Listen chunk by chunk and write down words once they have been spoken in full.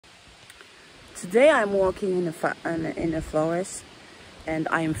Today I'm walking in the forest, and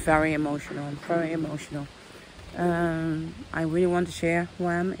I am very emotional. I'm very emotional. I really want to share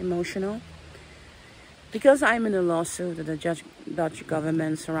why I'm emotional. Because I'm in a lawsuit with the Dutch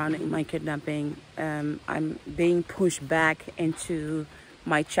government surrounding my kidnapping. I'm being pushed back into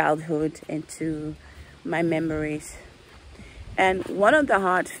my childhood, into my memories. And one of the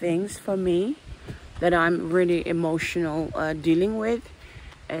hard things for me that I'm really emotional dealing with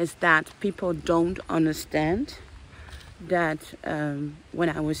is that people don't understand that when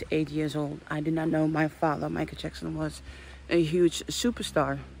I was 8 years old, I did not know my father, Michael Jackson, was a huge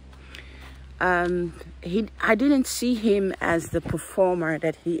superstar. I didn't see him as the performer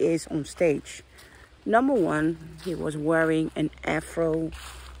that he is on stage. Number one, he was wearing an afro,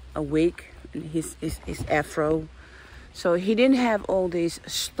 a wig, his afro. So he didn't have all this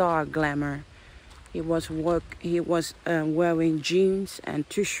star glamour. He was wearing jeans and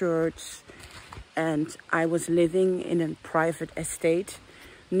t-shirts, and I was living in a private estate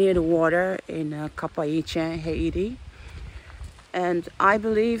near the water in Mocienne, Haiti. And I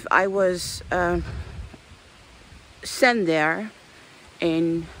believe I was sent there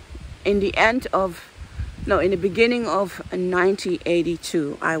in the beginning of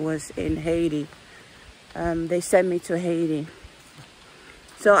 1982. I was in Haiti. They sent me to Haiti.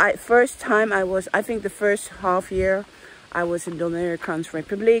 So I think the first half year I was in Dominican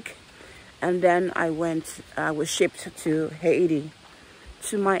Republic, and then I was shipped to Haiti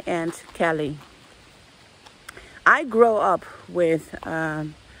to my aunt Kelly. I grew up with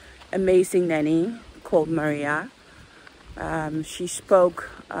an amazing nanny called Maria. She spoke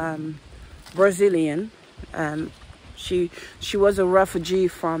Brazilian. She was a refugee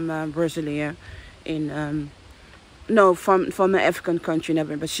from Brasilia, from an African country,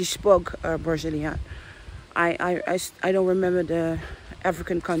 but she spoke Brazilian. I don't remember the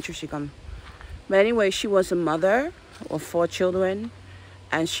African country she come. But anyway, she was a mother of 4 children,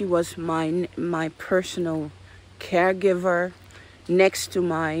 and she was my personal caregiver next to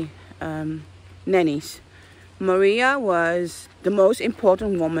my nannies. Maria was the most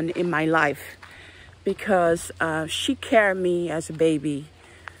important woman in my life because she carried me as a baby.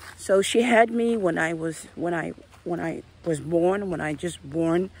 So she had me when I was just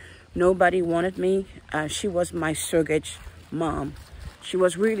born. Nobody wanted me. She was my surrogate mom. She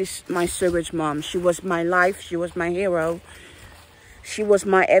was really my surrogate mom. She was my life. She was my hero. She was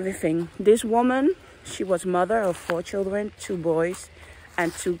my everything. This woman, she was mother of 4 children, 2 boys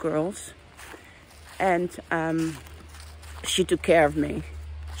and 2 girls. And she took care of me.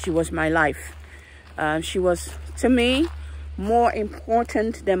 She was my life. She was, to me, more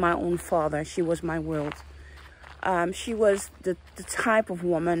important than my own father. She was my world. She was the type of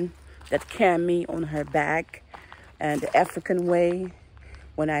woman that carried me on her back, and the African way,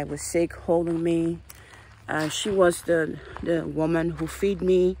 when I was sick, holding me. She was the woman who feed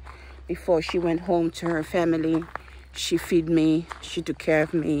me. Before she went home to her family, she feed me, she took care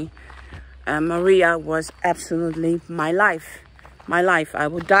of me. Maria was absolutely my life. My life. I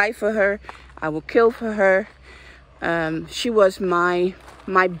would die for her. I would kill for her. She was my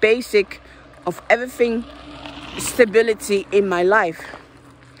basic of everything, stability in my life.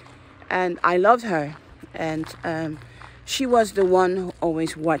 And I loved her. And she was the one who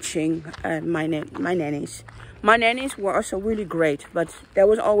always watching my nannies. My nannies were also really great, but there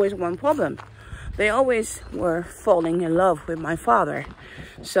was always one problem. They always were falling in love with my father.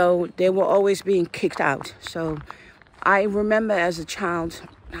 So they were always being kicked out. So I remember as a child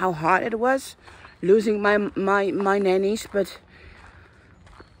how hard it was losing my nannies. But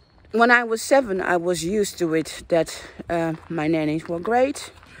when I was 7, I was used to it, that my nannies were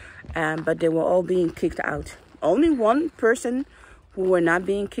great, but they were all being kicked out. Only one person who were not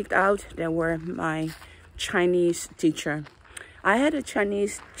being kicked out, they were my Chinese teacher. I had a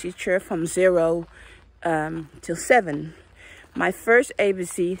Chinese teacher from 0 till 7. My first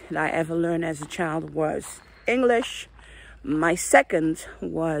ABC that I ever learned as a child was English. My second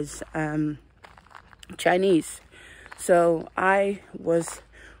was Chinese. So I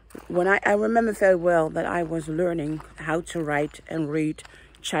remember very well that I was learning how to write and read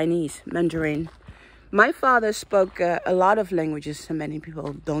Chinese, Mandarin. My father spoke a lot of languages that many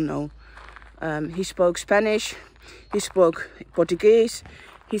people don't know. He spoke Spanish, he spoke Portuguese,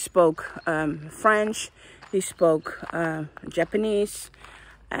 he spoke French, he spoke Japanese,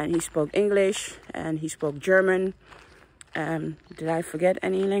 and he spoke English, and he spoke German. Did I forget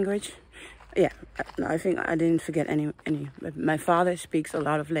any language? Yeah, no, I think I didn't forget any. But my father speaks a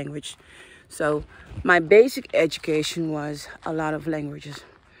lot of language. So my basic education was a lot of languages.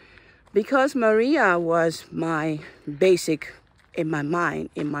 Because Maria was my basic in my mind,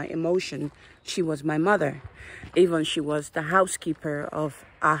 in my emotion, she was my mother. Even she was the housekeeper of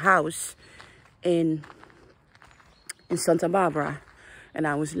our house in Santa Barbara, and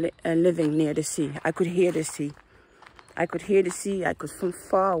I was living near the sea. I could hear the sea. I could hear the sea. I could, from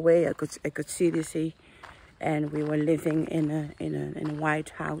far away, I could see the sea, and we were living in a white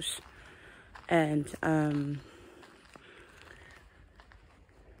house, and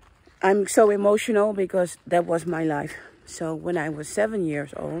I'm so emotional because that was my life. So when I was 7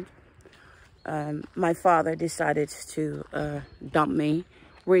 years old, my father decided to dump me,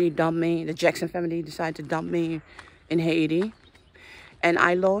 really dump me. The Jackson family decided to dump me in Haiti. And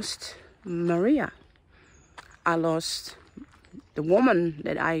I lost Maria. I lost the woman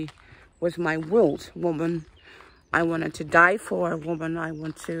that was my world, woman I wanted to die for, a woman I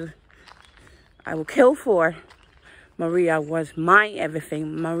will kill for. Maria was my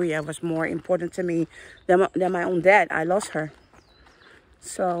everything. Maria was more important to me than my own dad. I lost her.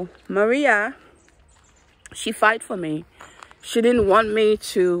 So Maria, she fought for me. She didn't want me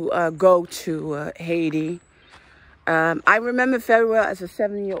to go to Haiti. I remember very well as a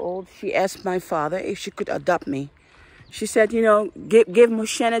 7-year-old, she asked my father if she could adopt me. She said, you know, give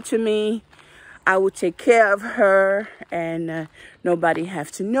Mocienne to me. I will take care of her, and nobody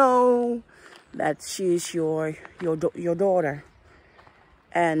have to know that she's your daughter.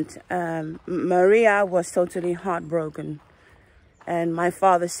 And Maria was totally heartbroken. And my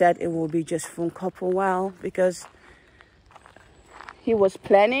father said it will be just for a couple while, because he was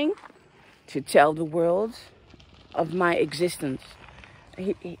planning to tell the world of my existence.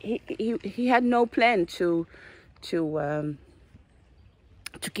 He had no plan to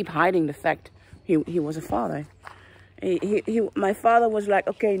keep hiding the fact he was a father. My father was like,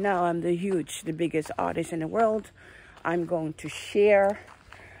 okay, now I'm the biggest artist in the world. I'm going to share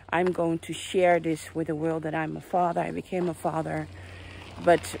this with the world that I'm a father. I became a father,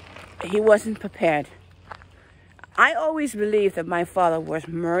 but he wasn't prepared. I always believed that my father was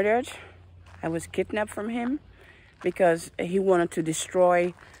murdered. I was kidnapped from him because he wanted to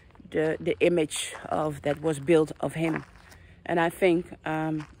destroy the image that was built of him. And I think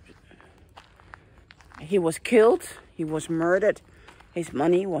he was killed, he was murdered, his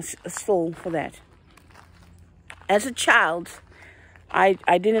money was stolen for that. As a child, I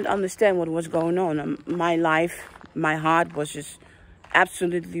didn't understand what was going on. My life, my heart was just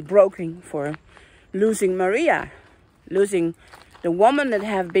absolutely broken for losing Maria, losing the woman that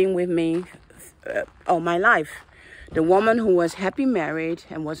have been with me all my life. The woman who was happy married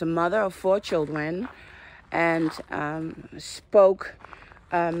and was a mother of 4 children, and spoke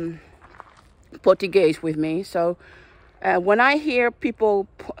Portuguese with me. So when I hear people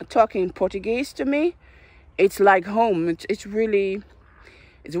talking Portuguese to me, it's like home. It's really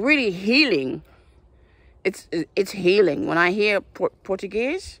healing. It's healing. When I hear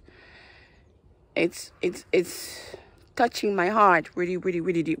Portuguese, it's touching my heart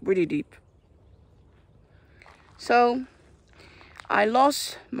really deep. So I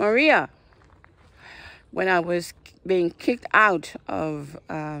lost Maria when I was being kicked out of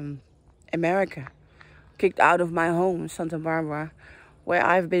America, kicked out of my home, Santa Barbara, where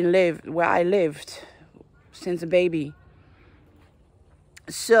I lived since a baby.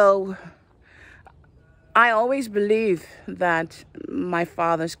 So I always believed that my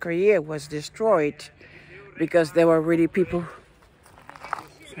father's career was destroyed because there were really people.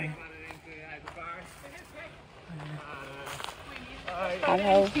 Sorry.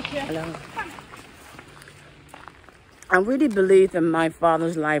 Hello. I really believe that my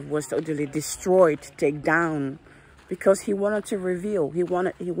father's life was totally destroyed, taken down, because he wanted to reveal. He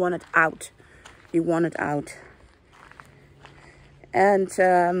wanted out. He wanted out. And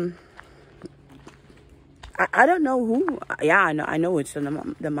I don't know who. Yeah, I know it's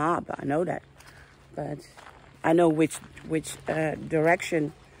the mob. I know that, but I know which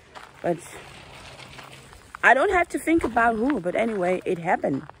direction. But I don't have to think about who. But anyway, it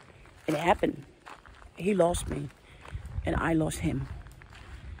happened. It happened. He lost me, and I lost him.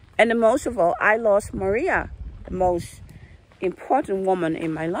 And the most of all, I lost Maria, the most important woman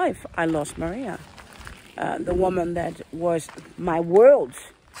in my life. I lost Maria, the woman that was my world,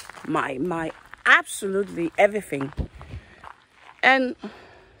 my absolutely everything. And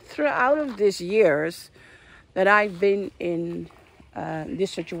throughout of these years that I've been in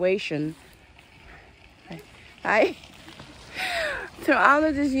this situation, throughout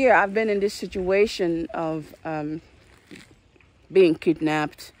of this year, I've been in this situation of being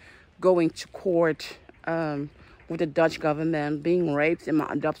kidnapped, going to court with the Dutch government, being raped, and my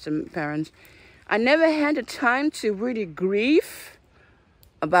adoptive parents. I never had the time to really grieve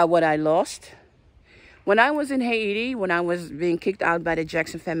about what I lost. When I was in Haiti, when I was being kicked out by the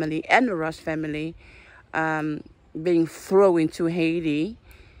Jackson family and the Ross family, being thrown into Haiti,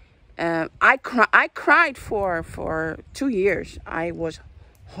 I cried for 2 years. I was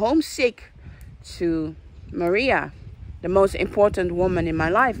homesick to Maria, the most important woman in my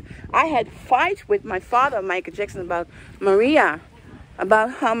life. I had fight with my father, Michael Jackson, about Maria,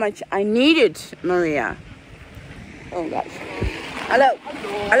 about how much I needed Maria. Oh gosh. Hello.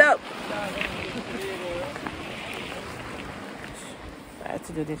 Hello. I have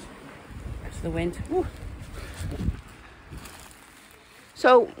to do this. It's the wind. Woo.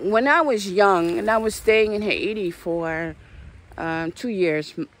 So when I was young and I was staying in Haiti for 2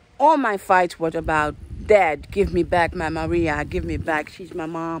 years, all my fights were about, Dad, give me back my Maria, give me back. She's my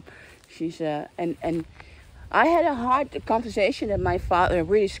mom. She's and I had a hard conversation that my father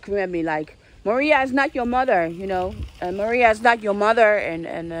really screamed at me like, Maria is not your mother, you know. Maria is not your mother,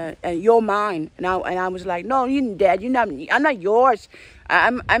 and you're mine. And I was like, no, you Dad, you're not. I'm not yours.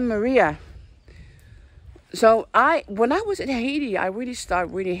 I'm Maria. So when I was in Haiti, I really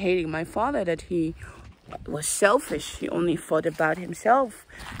started really hating my father, that he was selfish. He only thought about himself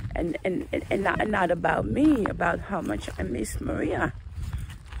and not about me, about how much I miss Maria.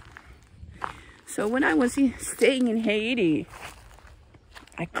 So when I was staying in Haiti,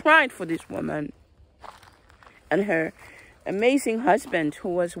 I cried for this woman and her amazing husband, who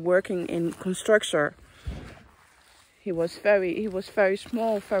was working in construction. He was very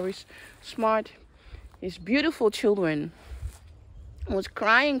small, very smart. His beautiful children. I was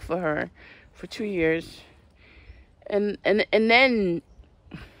crying for her for 2 years. And then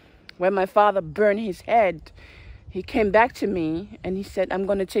when my father burned his head, he came back to me and he said, I'm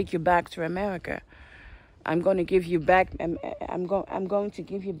going to take you back to America. I'm going to give you back. I'm going to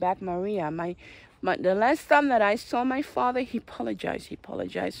give you back Maria. The last time that I saw my father, he apologized. He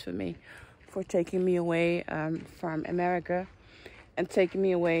apologized for me, for taking me away from America and taking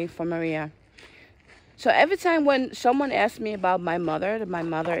me away from Maria. So every time when someone asks me about my mother, that my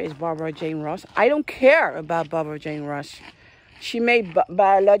mother is Barbara Jane Ross, I don't care about Barbara Jane Ross. She may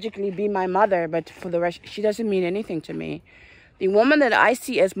biologically be my mother, but for the rest, she doesn't mean anything to me. The woman that I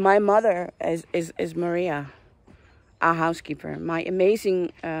see as my mother is Maria, our housekeeper, my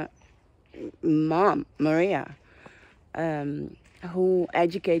amazing mom, Maria, who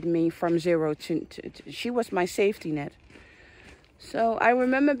educated me from zero to she was my safety net. So I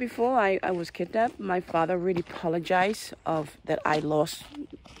remember before I was kidnapped, my father really apologized that I lost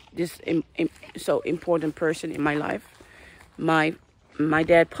this so important person in my life. My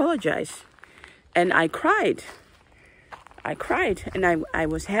dad apologized, and I cried. And I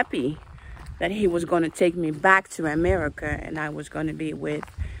was happy that he was going to take me back to America and I was going to be with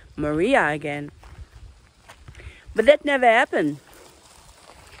Maria again. But that never happened,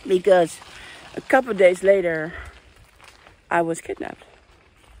 because a couple of days later, I was kidnapped.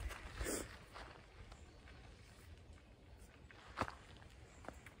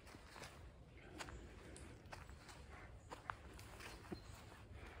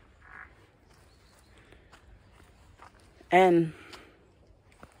 And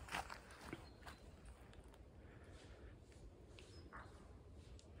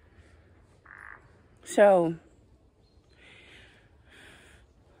so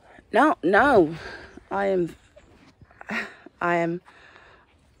now I am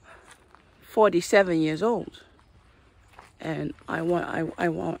 47 years old, and I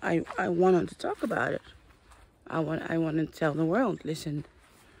wanted to talk about it. I want to tell the world, listen,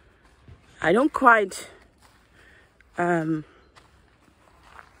 I don't quite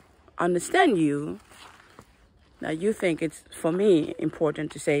understand you, that you think it's, for me,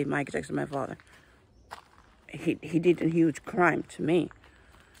 important to say Michael Jackson, my father. He did a huge crime to me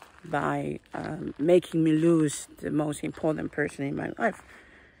by making me lose the most important person in my life.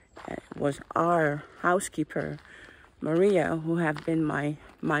 It was our housekeeper, Maria, who have been my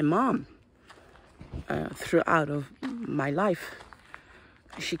mom throughout of my life.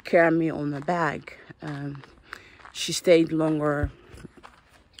 She carried me on her back. She stayed longer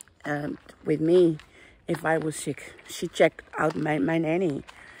with me if I was sick. She checked out my nanny.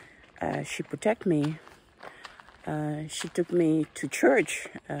 She protected me. She took me to church.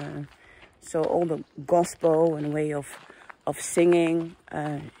 So all the gospel and way of singing,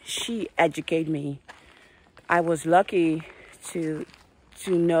 she educated me. I was lucky to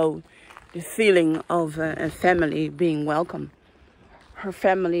know the feeling of a family being welcome. Her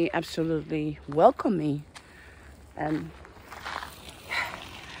family absolutely welcomed me. And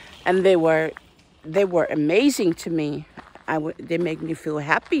they were amazing to me. They make me feel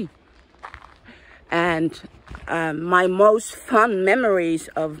happy. And my most fun memories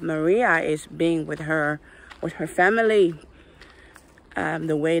of Maria is being with her family.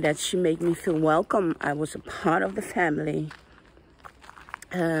 The way that she made me feel welcome. I was a part of the family.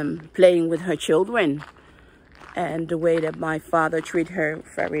 Playing with her children. And the way that my father treated her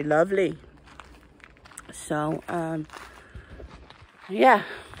very lovely. So, yeah.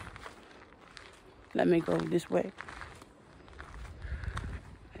 Let me go this way.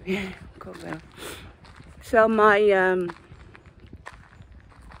 Yeah, go there. So my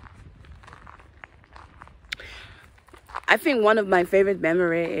I think one of my favorite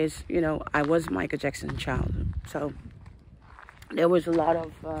memory is, you know, I was Michael Jackson's child. So there was a lot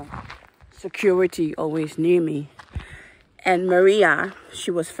of security always near me. And Maria,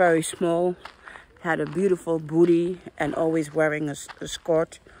 she was very small, had a beautiful booty, and always wearing a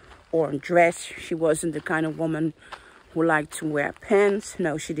skirt or a dress. She wasn't the kind of woman who liked to wear pants.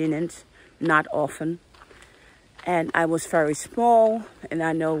 No, she didn't. Not often. And I was very small, and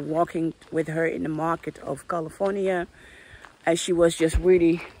I know walking with her in the market of California, and she was just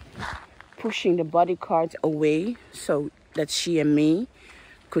really pushing the bodyguards away so that she and me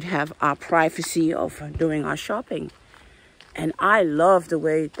could have our privacy of doing our shopping. And I love the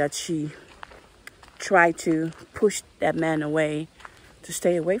way that she tried to push that man away to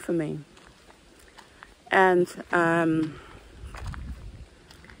stay away from me. And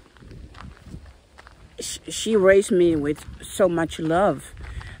she raised me with so much love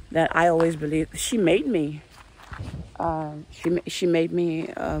that I always believe she made me. She made me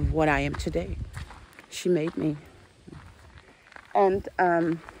what I am today. She made me. And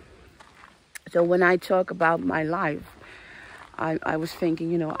so when I talk about my life, I was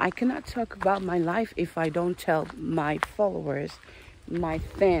thinking, you know, I cannot talk about my life if I don't tell my followers, my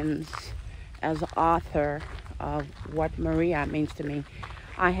fans, as an author of what Maria means to me.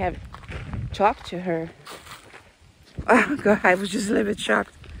 I have talked to her. Oh God, I was just a little bit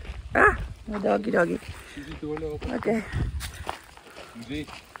shocked. Ah, my doggy. Okay.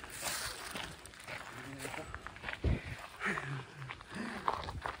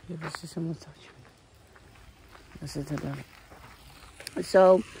 This is someone touch me. This is the dog.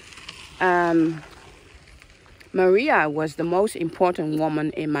 So, Maria was the most important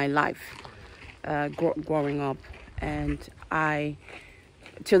woman in my life growing up, and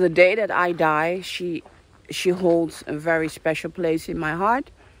till the day that I die, she holds a very special place in my heart.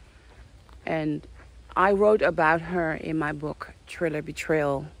 And I wrote about her in my book, Thriller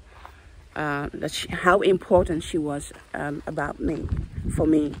Betrayal, how important she was about me, for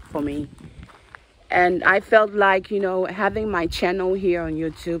me. And I felt like, you know, having my channel here on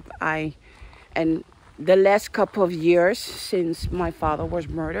YouTube, and the last couple of years since my father was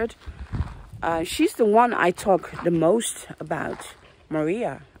murdered, she's the one I talk the most about,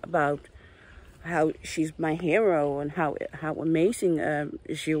 Maria, about how she's my hero and how amazing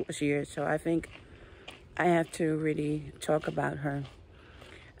she is. So I think I have to really talk about her.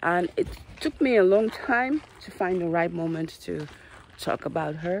 And it took me a long time to find the right moment to talk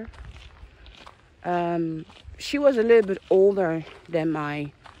about her. She was a little bit older than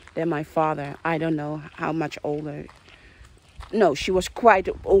my father. I don't know how much older. No, she was quite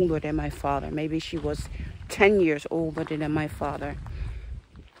older than my father. Maybe she was 10 years older than my father.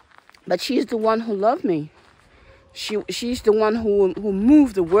 But she's the one who loved me. She's the one who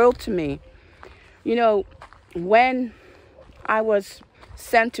moved the world to me. You know, when I was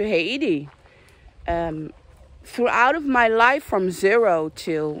sent to Haiti, throughout of my life from 0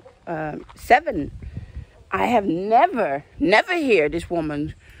 till 7, I have never heard this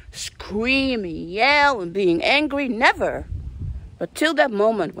woman screaming, yell, and being angry. Never. But till that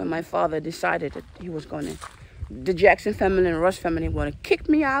moment when my father decided that he was going to, the Jackson family and Ross family want to kick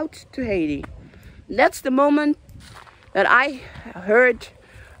me out to Haiti. That's the moment that I heard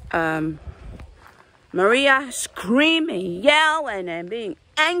Maria screaming, yelling, and being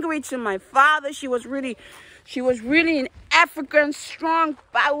angry to my father. She was really an African, strong,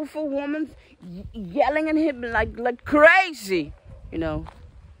 powerful woman, yelling at him like crazy, you know.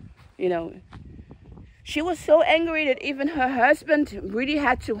 She was so angry that even her husband really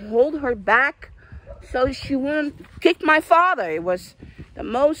had to hold her back so she wouldn't kick my father. It was the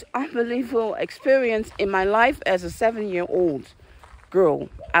most unbelievable experience in my life as a 7-year-old girl.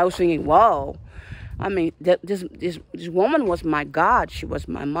 I was thinking, wow. I mean, this woman was my God. She was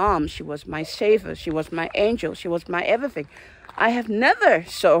my mom. She was my savior. She was my angel. She was my everything. I have never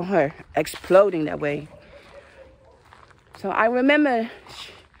saw her exploding that way. So I remember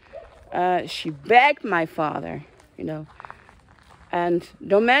she begged my father, you know. And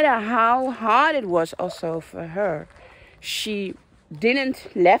no matter how hard it was also for her, she didn't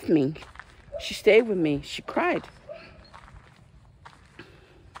leave me. She stayed with me. She cried.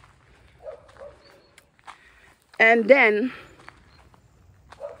 And then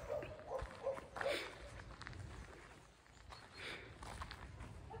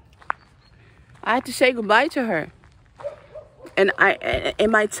I had to say goodbye to her. And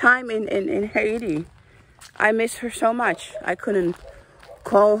in my time in Haiti, I miss her so much. I couldn't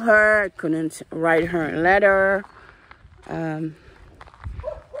call her. I couldn't write her a letter.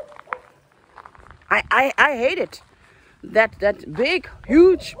 I hate it. That big,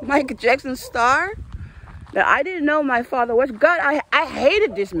 huge Michael Jackson star that I didn't know my father was. God, I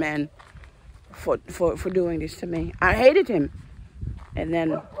hated this man for doing this to me. I hated him. And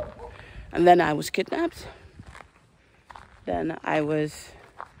then I was kidnapped. Then I was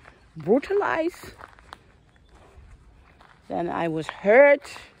brutalized. Then I was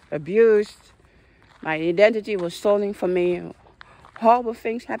hurt, abused. My identity was stolen from me. Horrible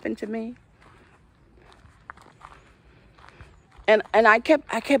things happened to me. And I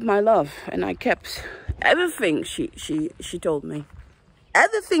kept my love, and I kept everything she told me.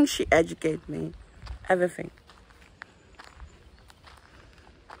 Everything she educated me. Everything.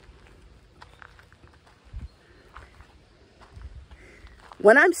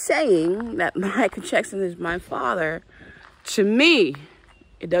 When I'm saying that Michael Jackson is my father, to me,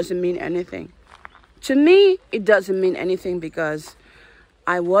 it doesn't mean anything. To me, it doesn't mean anything because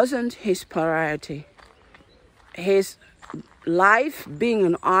I wasn't his priority. His life, being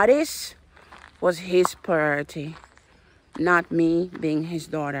an artist, was his priority, not me being his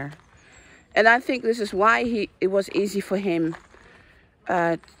daughter. And I think this is why it was easy for him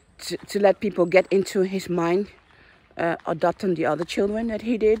to let people get into his mind, adopting the other children that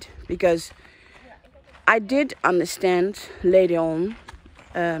he did, because I did understand later on.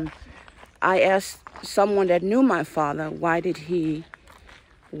 I asked someone that knew my father, why did he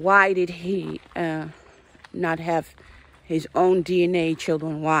not have his own DNA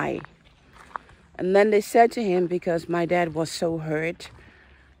children? Why? And then they said to him, because my dad was so hurt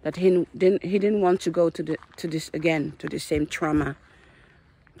that he didn't want to go to the same trauma.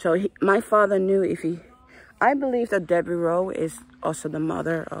 So my father knew I believe that Debbie Rowe is also the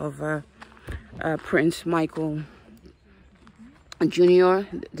mother of Prince Michael Jr.,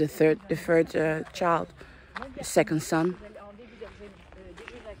 the third child, the second son.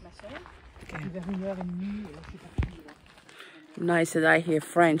 Okay. Nice that I hear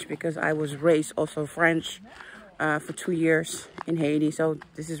French because I was raised also French for 2 years in Haiti. So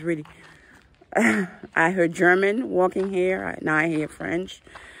this is really, I heard German walking here. Now I hear French.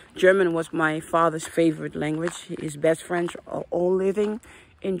 German was my father's favorite language. His best friends are all living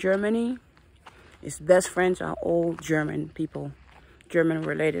in Germany. His best friends are all German people,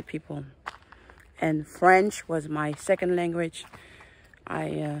 German-related people. And French was my second language.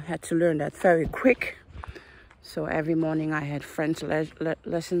 I had to learn that very quick. So every morning I had French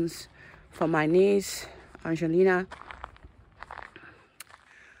lessons for my niece, Angelina.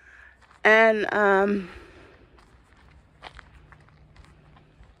 And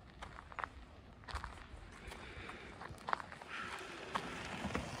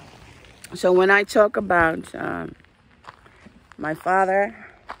so when I talk about my father,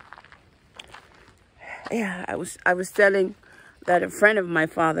 yeah, I was telling that a friend of my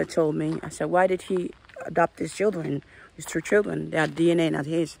father told me, I said, why did he adopt his children, his 2 children? They are DNA, not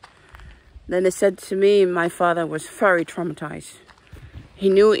his. Then they said to me, my father was very traumatized. He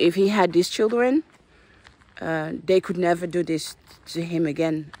knew if he had these children, they could never do this to him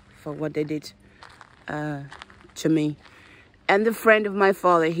again for what they did to me. And the friend of my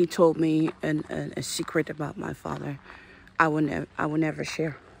father, he told me a secret about my father. I will never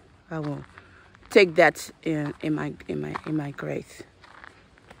share. I will take that in my grave.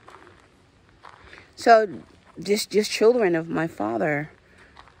 So these children of my father,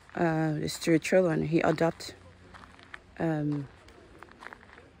 these 3 children, he adopted.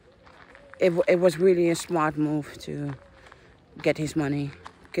 It was really a smart move to get his money,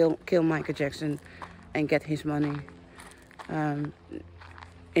 kill Michael Jackson, and get his money. In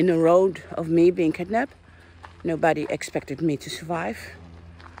the road of me being kidnapped, nobody expected me to survive.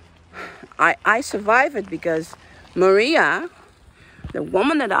 I survived it because Maria, the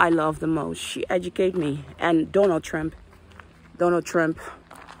woman that I love the most, she educated me. And Donald Trump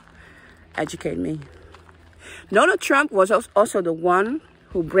educated me. Donald Trump was also the one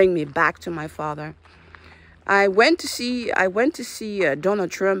who bring me back to my father. I went to see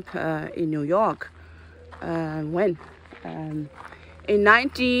Donald Trump in New York. When? In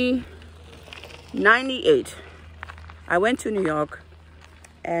 1998, I went to New York,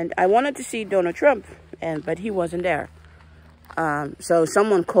 and I wanted to see Donald Trump, but he wasn't there. So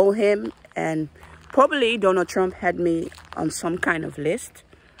someone called him And probably Donald Trump had me on some kind of list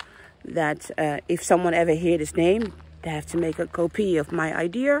that if someone ever heard his name, they have to make a copy of my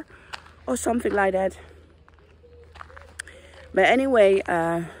idea or something like that. But anyway,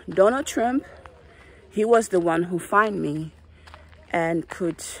 Donald Trump, he was the one who found me and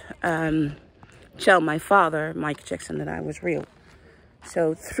could tell my father, Michael Jackson, that I was real.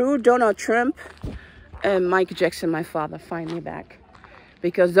 So through Donald Trump, Michael Jackson, my father, found me back.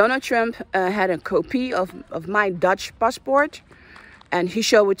 Because Donald Trump had a copy of my Dutch passport, and he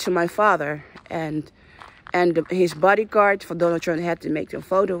showed it to my father. And his bodyguard for Donald Trump had to make a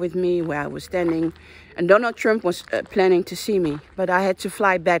photo with me where I was standing. And Donald Trump was planning to see me, but I had to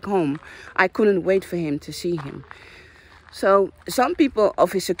fly back home. I couldn't wait for him to see him. So some people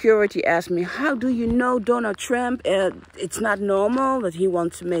of his security asked me, how do you know Donald Trump? It's not normal that he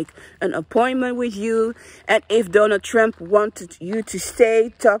wants to make an appointment with you. And if Donald Trump wanted you to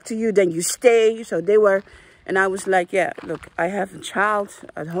stay, talk to you, then you stay. So they were, and I was like, yeah, look, I have a child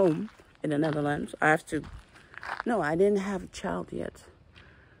at home in the Netherlands. I have to, no, I didn't have a child yet.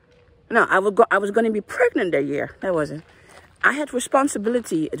 No, I was going to be pregnant that year. That wasn't. I had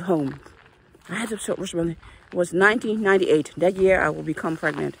responsibility at home. I had responsibility. It was 1998. That year I will become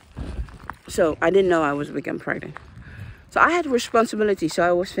pregnant. So I didn't know I was become pregnant. So I had responsibility. So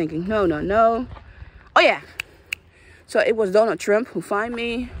I was thinking, no. Oh yeah. So it was Donald Trump who found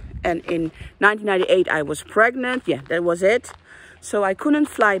me. And in 1998 I was pregnant. Yeah, that was it. So I couldn't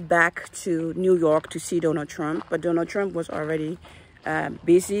fly back to New York to see Donald Trump. But Donald Trump was already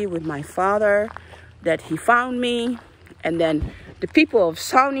busy with my father, that he found me. And then the people of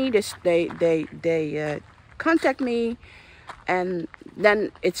Saudi, they contact me, and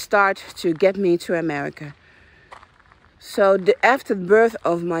then it started to get me to America. So after the birth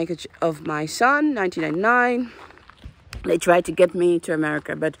of my son, 1999, they tried to get me to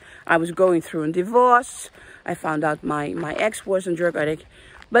America, but I was going through a divorce. I found out my ex was a drug addict.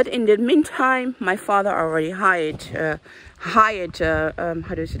 But in the meantime, my father already hired a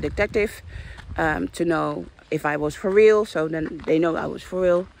detective to know if I was for real. So then they know I was for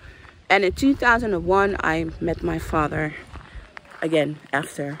real. And in 2001, I met my father again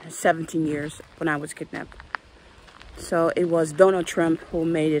after 17 years when I was kidnapped. So it was Donald Trump who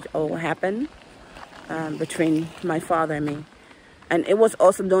made it all happen between my father and me. And it was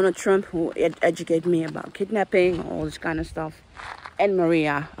also Donald Trump who educated me about kidnapping, all this kind of stuff. And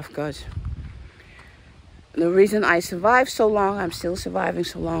Maria, of course. The reason I survived so long, I'm still surviving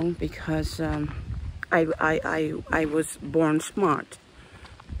so long, because I was born smart.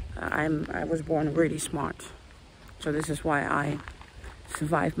 I was born really smart. So this is why I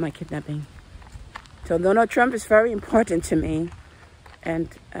survived my kidnapping. So Donald Trump is very important to me. And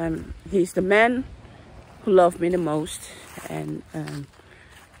he's the man who loved me the most. And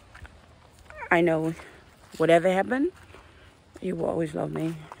I know whatever happened, he will always love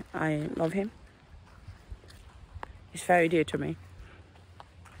me. I love him. He's very dear to me.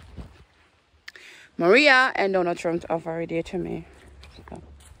 Maria and Donald Trump are very dear to me. So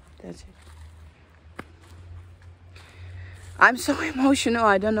that's it. I'm so emotional,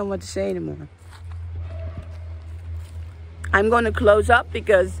 I don't know what to say anymore. I'm going to close up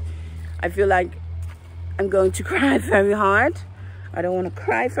because I feel like I'm going to cry very hard. I don't want to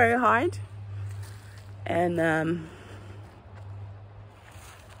cry very hard. And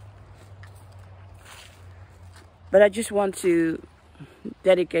but I just want to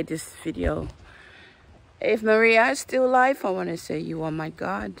dedicate this video. If Maria is still alive, I want to say you are my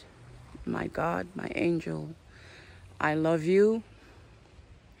God, my angel. I love you.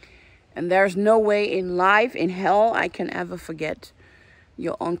 And there's no way in life, in hell, I can ever forget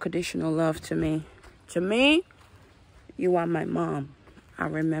your unconditional love to me. To me, you are my mom. I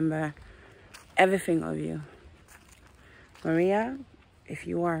remember everything of you. Maria, if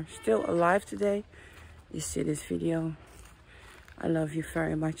you are still alive today, you see this video, I love you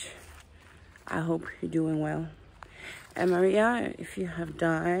very much. I hope you're doing well. And Maria, if you have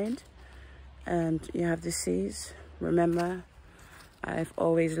died and you have deceased, remember, I've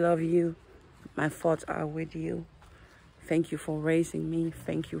always loved you. My thoughts are with you. Thank you for raising me.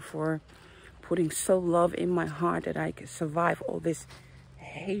 Thank you for putting so love in my heart that I can survive all this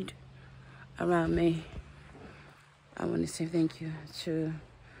hate around me. I want to say thank you to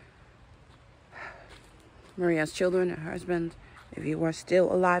Maria's children, her husband. If you are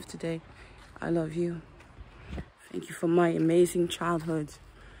still alive today, I love you. Thank you for my amazing childhood.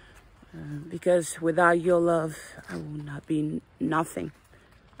 Because without your love, I will not be nothing.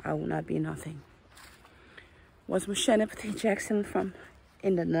 I will not be nothing. Was Mocienne Petit Jackson from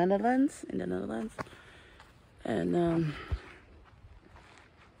in the Netherlands? And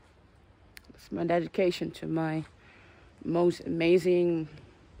my dedication to my most amazing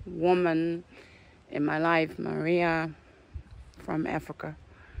woman in my life, Maria, from Africa,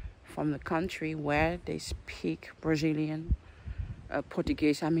 from the country where they speak Brazilian,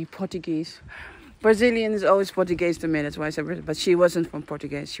 Portuguese. Brazilian is always Portuguese to me, that's why I said Brazil. But she wasn't from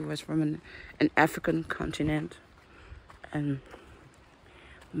Portuguese, she was from an African continent. And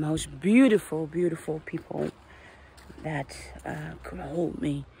most beautiful, beautiful people that could hold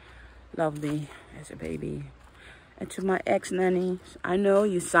me, love me as a baby. And to my ex-nanny, I know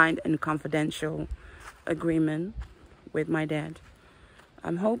you signed a confidential agreement with my dad.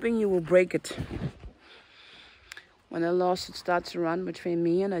 I'm hoping you will break it. When a lawsuit starts to run between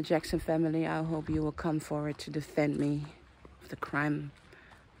me and the Jackson family, I hope you will come forward to defend me of the crime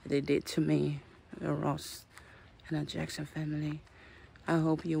that they did to me, the Ross and the Jackson family. I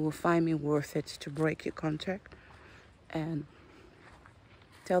hope you will find me worth it to break your contract and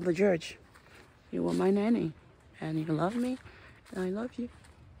tell the judge you were my nanny and you love me and I love you.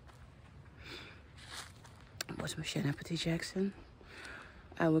 It was Mocienne Petit Jackson.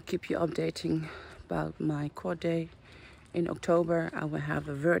 I will keep you updating about my court day. In October, I will have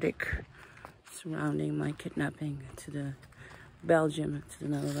a verdict surrounding my kidnapping to Belgium, to the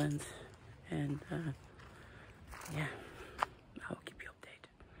Netherlands. And yeah, I'll keep you updated.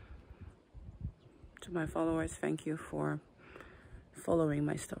 To my followers, thank you for following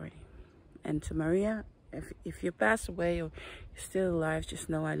my story. And to Maria, if you pass away or you're still alive, just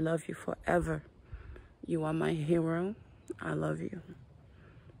know I love you forever. You are my hero. I love you.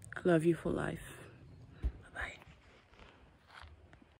 I love you for life.